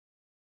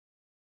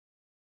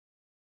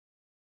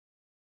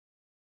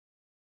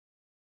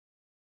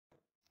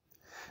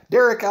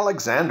Derek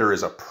Alexander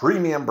is a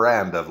premium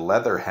brand of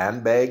leather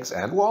handbags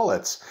and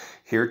wallets.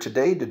 Here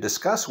today to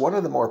discuss one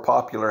of the more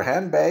popular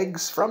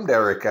handbags from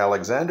Derek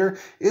Alexander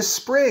is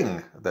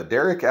Spring, the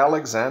Derek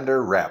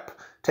Alexander Rep.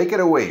 Take it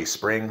away,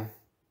 Spring.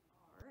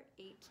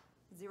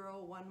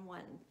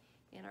 8011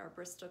 in our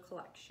Bristol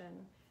collection.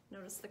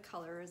 Notice the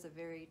color is a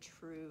very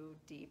true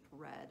deep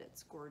red.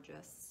 It's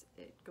gorgeous.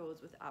 It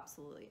goes with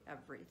absolutely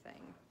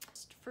everything.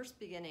 First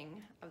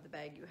beginning of the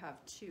bag, you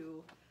have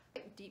two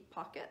deep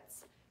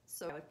pockets.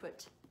 So I would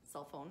put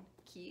cell phone,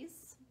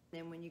 keys.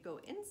 Then when you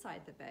go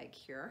inside the bag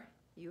here,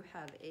 you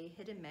have a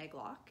hidden mag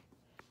lock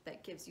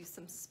that gives you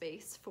some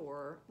space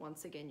for,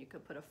 once again, you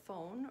could put a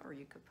phone or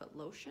you could put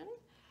lotion.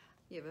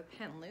 You have a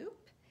pen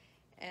loop,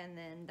 and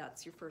then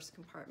that's your first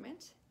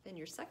compartment. Then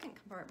your second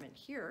compartment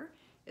here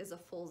is a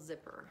full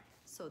zipper.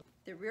 So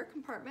the rear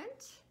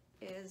compartment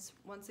is,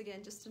 once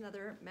again, just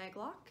another mag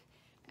lock,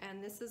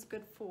 and this is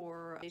good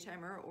for a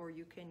daytimer, or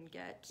you can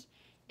get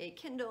a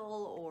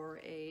Kindle or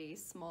a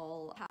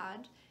small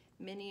pad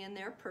mini in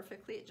there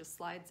perfectly. It just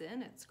slides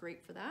in. It's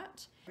great for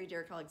that. Every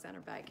Derek Alexander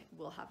bag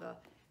will have a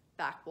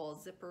back wall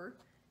zipper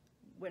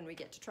when we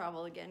get to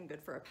travel again,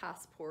 good for a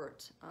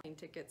passport,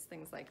 tickets,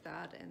 things like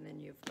that. And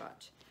then you've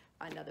got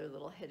another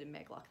little hidden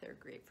mag lock there,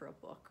 great for a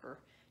book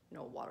or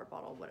a water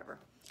bottle, whatever.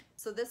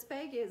 So this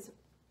bag is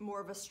more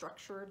of a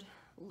structured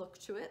look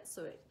to it,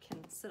 so it can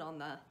sit on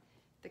the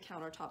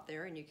countertop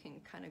there and you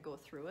can kind of go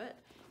through it.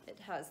 It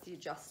has the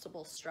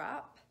adjustable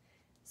strap,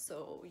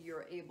 so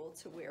you're able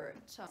to wear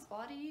it on the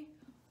body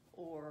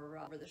or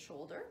over the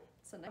shoulder.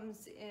 So it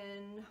comes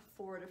in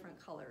 4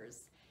 different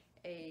colors: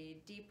 a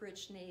deep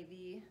rich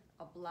navy,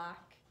 a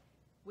black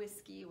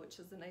whiskey, which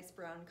is a nice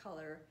brown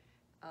color,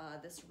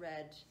 this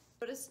red.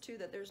 Notice too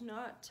that there's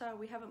not,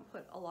 we haven't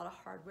put a lot of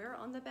hardware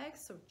on the bag,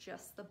 so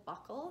just the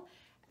buckle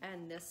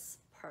and this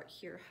part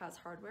here has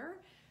hardware.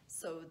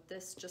 So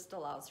this just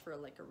allows for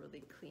like a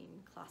really clean,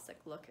 classic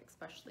look,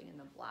 especially in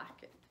the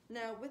black.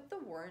 Now with the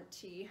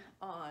warranty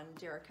on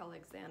Derek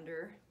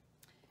Alexander,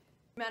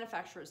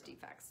 manufacturer's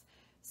defects.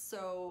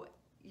 So,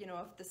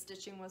 if the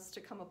stitching was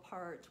to come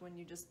apart when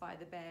you just buy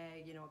the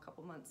bag, a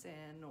couple months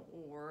in,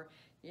 or,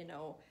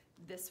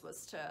 this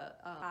was to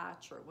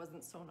patch, or it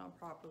wasn't sewn on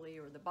properly,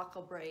 or the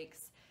buckle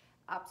breaks,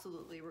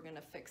 absolutely we're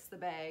gonna fix the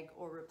bag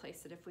or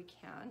replace it if we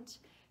can't.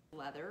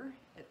 Leather,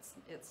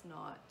 it's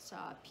not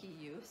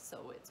PU,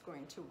 so it's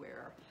going to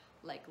wear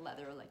like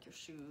leather, like your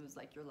shoes,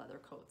 like your leather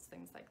coats,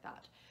 things like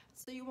that.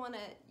 So you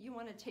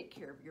wanna take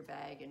care of your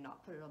bag and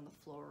not put it on the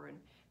floor, and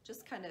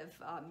just kind of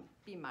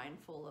be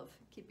mindful of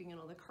keeping it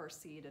on the car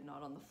seat and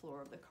not on the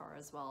floor of the car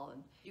as well.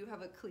 And you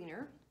have a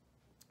cleaner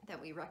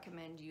that we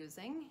recommend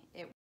using.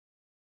 It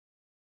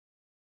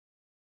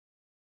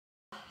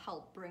will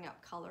help bring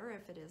up color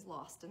if it is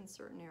lost in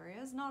certain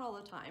areas, not all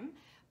the time,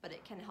 but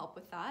it can help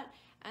with that.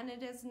 And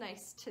it is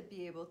nice to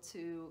be able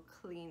to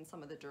clean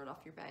some of the dirt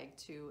off your bag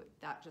too.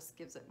 That just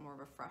gives it more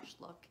of a fresh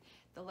look.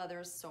 The leather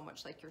is so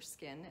much like your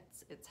skin.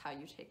 It's how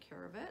you take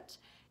care of it.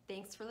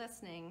 Thanks for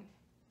listening.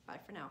 Bye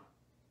for now.